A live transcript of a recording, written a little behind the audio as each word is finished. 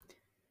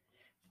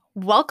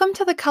Welcome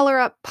to the Color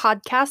Up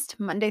podcast,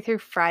 Monday through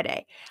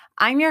Friday.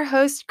 I'm your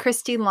host,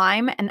 Christy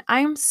Lime, and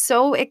I'm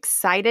so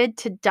excited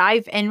to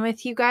dive in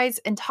with you guys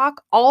and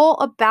talk all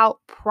about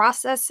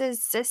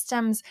processes,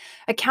 systems,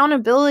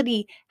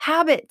 accountability,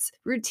 habits,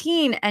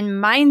 routine, and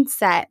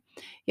mindset.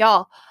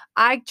 Y'all,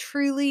 I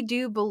truly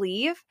do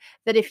believe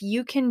that if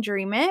you can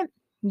dream it,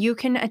 you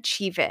can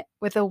achieve it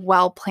with a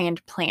well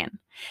planned plan.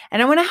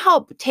 And I want to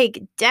help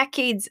take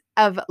decades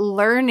of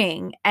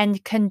learning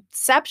and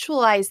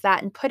conceptualize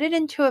that and put it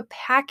into a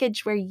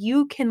package where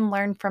you can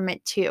learn from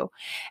it too.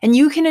 And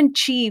you can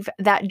achieve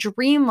that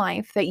dream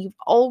life that you've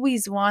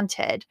always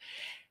wanted.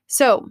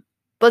 So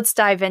let's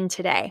dive in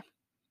today.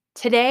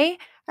 Today,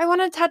 I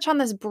want to touch on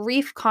this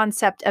brief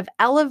concept of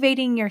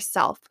elevating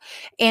yourself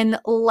and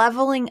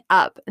leveling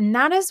up. And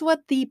that is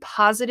what the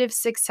Positive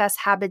Success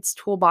Habits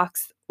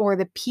Toolbox or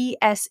the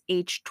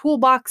PSH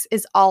Toolbox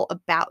is all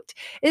about.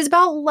 It is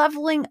about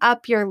leveling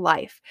up your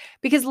life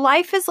because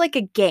life is like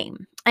a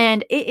game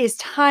and it is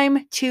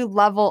time to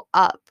level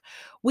up.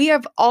 We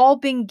have all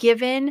been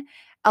given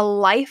a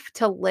life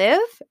to live.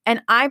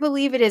 And I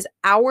believe it is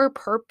our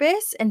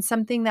purpose and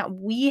something that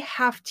we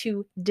have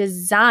to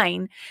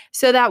design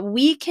so that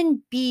we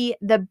can be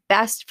the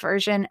best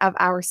version of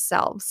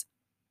ourselves.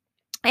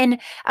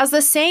 And as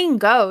the saying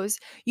goes,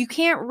 you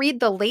can't read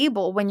the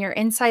label when you're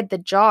inside the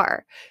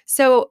jar.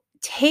 So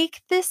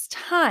take this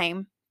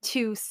time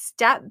to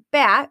step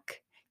back,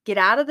 get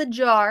out of the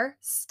jar,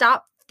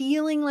 stop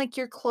feeling like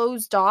you're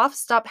closed off,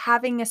 stop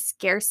having a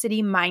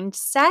scarcity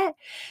mindset,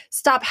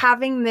 stop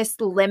having this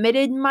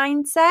limited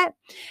mindset,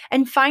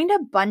 and find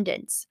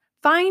abundance,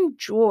 find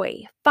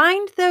joy,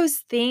 find those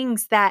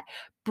things that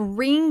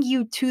bring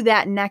you to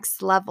that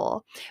next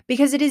level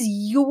because it is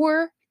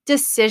your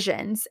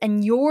decisions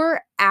and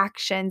your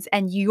actions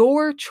and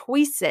your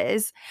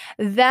choices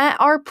that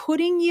are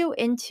putting you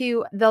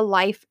into the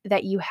life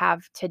that you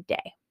have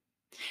today.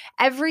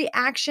 Every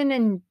action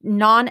and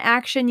non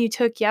action you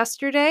took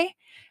yesterday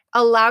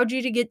allowed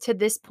you to get to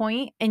this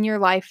point in your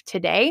life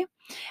today.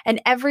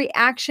 And every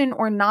action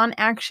or non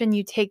action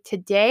you take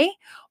today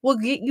will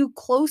get you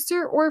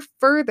closer or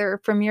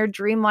further from your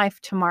dream life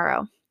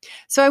tomorrow.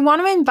 So I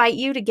want to invite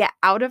you to get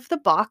out of the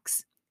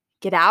box,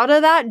 get out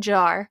of that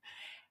jar,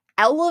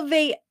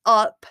 elevate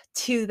up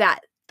to that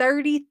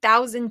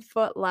 30,000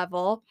 foot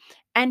level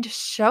and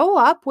show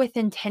up with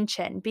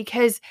intention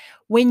because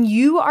when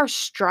you are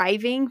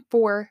striving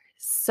for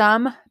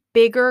some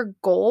bigger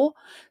goal,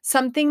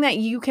 something that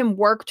you can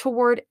work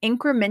toward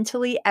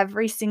incrementally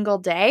every single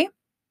day,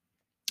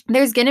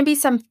 there's going to be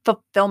some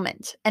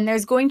fulfillment and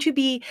there's going to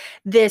be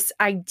this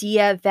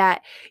idea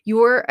that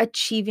you're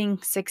achieving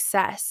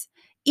success.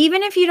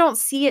 Even if you don't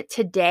see it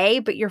today,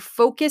 but you're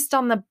focused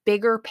on the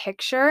bigger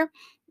picture,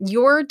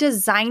 you've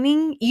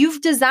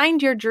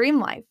designed your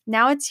dream life.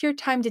 Now it's your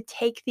time to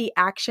take the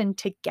action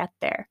to get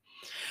there.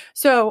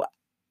 So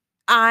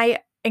I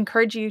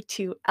encourage you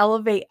to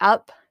elevate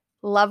up,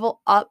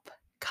 level up,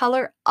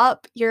 color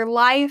up your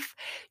life.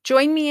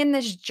 Join me in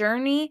this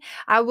journey.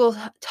 I will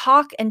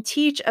talk and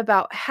teach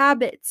about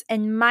habits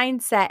and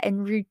mindset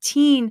and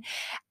routine,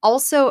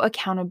 also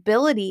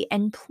accountability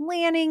and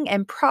planning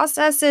and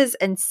processes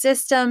and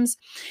systems.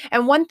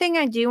 And one thing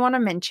I do want to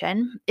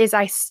mention is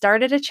I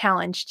started a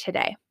challenge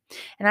today.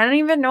 And I don't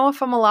even know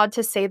if I'm allowed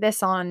to say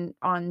this on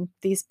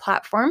these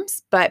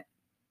platforms, but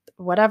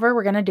whatever,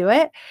 we're going to do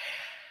it.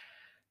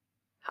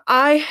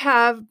 I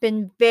have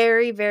been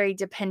very, very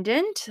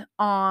dependent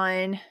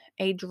on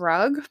a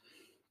drug,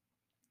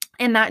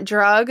 and that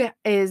drug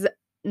is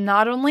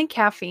not only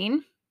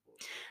caffeine,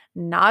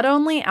 not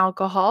only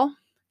alcohol,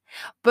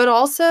 but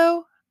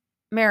also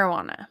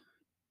marijuana.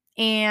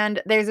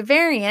 And there's a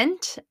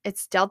variant,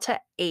 it's Delta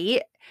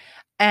 8,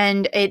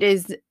 and it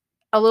is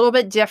a little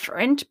bit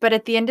different. But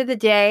at the end of the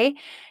day,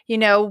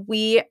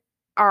 we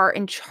are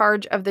in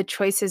charge of the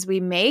choices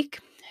we make.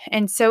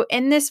 And so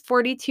in this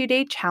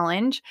 42-day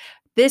challenge,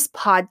 this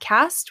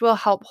podcast will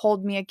help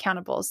hold me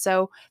accountable.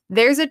 So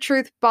there's a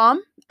truth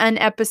bomb on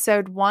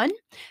episode 1.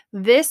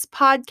 This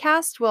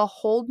podcast will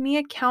hold me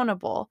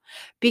accountable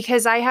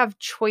because I have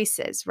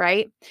choices,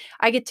 right?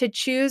 I get to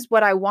choose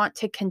what I want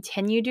to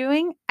continue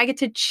doing. I get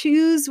to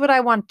choose what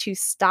I want to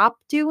stop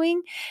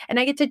doing. And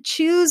I get to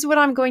choose what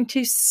I'm going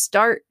to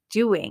start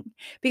doing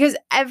because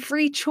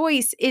every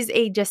choice is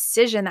a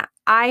decision that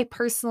I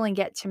personally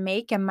get to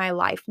make in my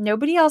life.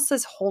 Nobody else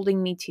is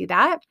holding me to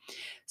that.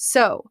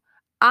 So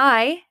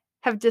I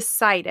have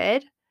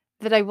decided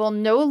that I will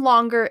no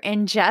longer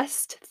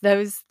ingest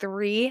those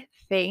 3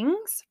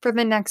 things for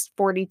the next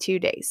 42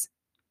 days.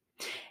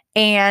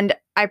 And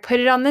I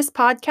put it on this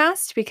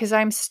podcast because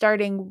I'm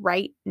starting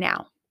right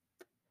now.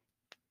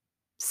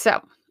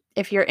 So,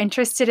 if you're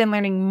interested in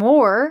learning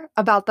more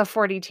about the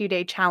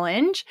 42-day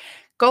challenge,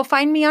 go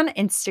find me on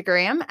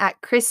Instagram at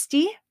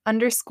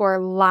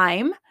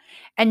Christy_Lime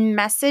and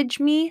message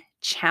me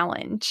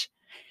challenge.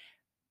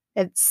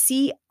 It's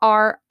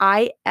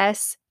CRISTY_LIME.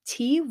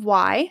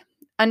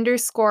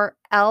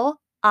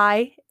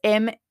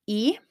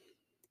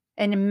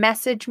 and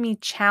message me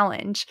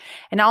challenge,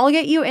 and I'll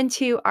get you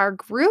into our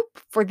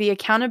group for the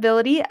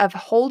accountability of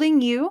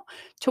holding you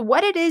to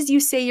what it is you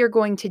say you're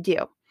going to do.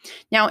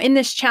 Now, in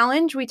this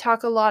challenge, we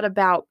talk a lot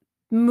about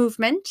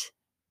movement,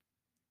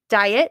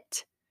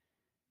 diet,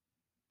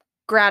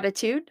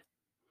 gratitude.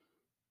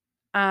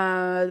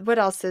 What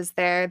else is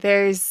there?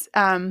 There's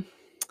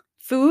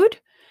food,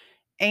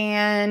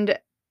 and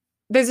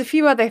there's a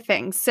few other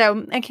things.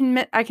 So I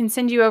can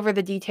send you over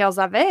the details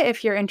of it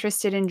if you're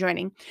interested in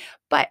joining.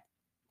 But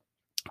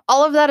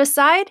all of that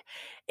aside,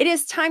 it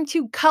is time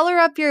to color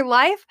up your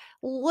life,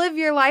 live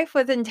your life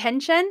with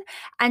intention,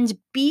 and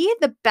be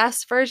the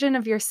best version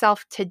of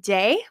yourself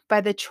today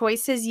by the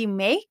choices you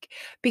make,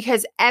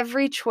 because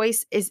every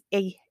choice is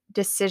a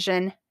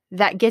decision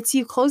that gets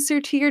you closer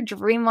to your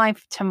dream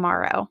life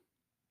tomorrow.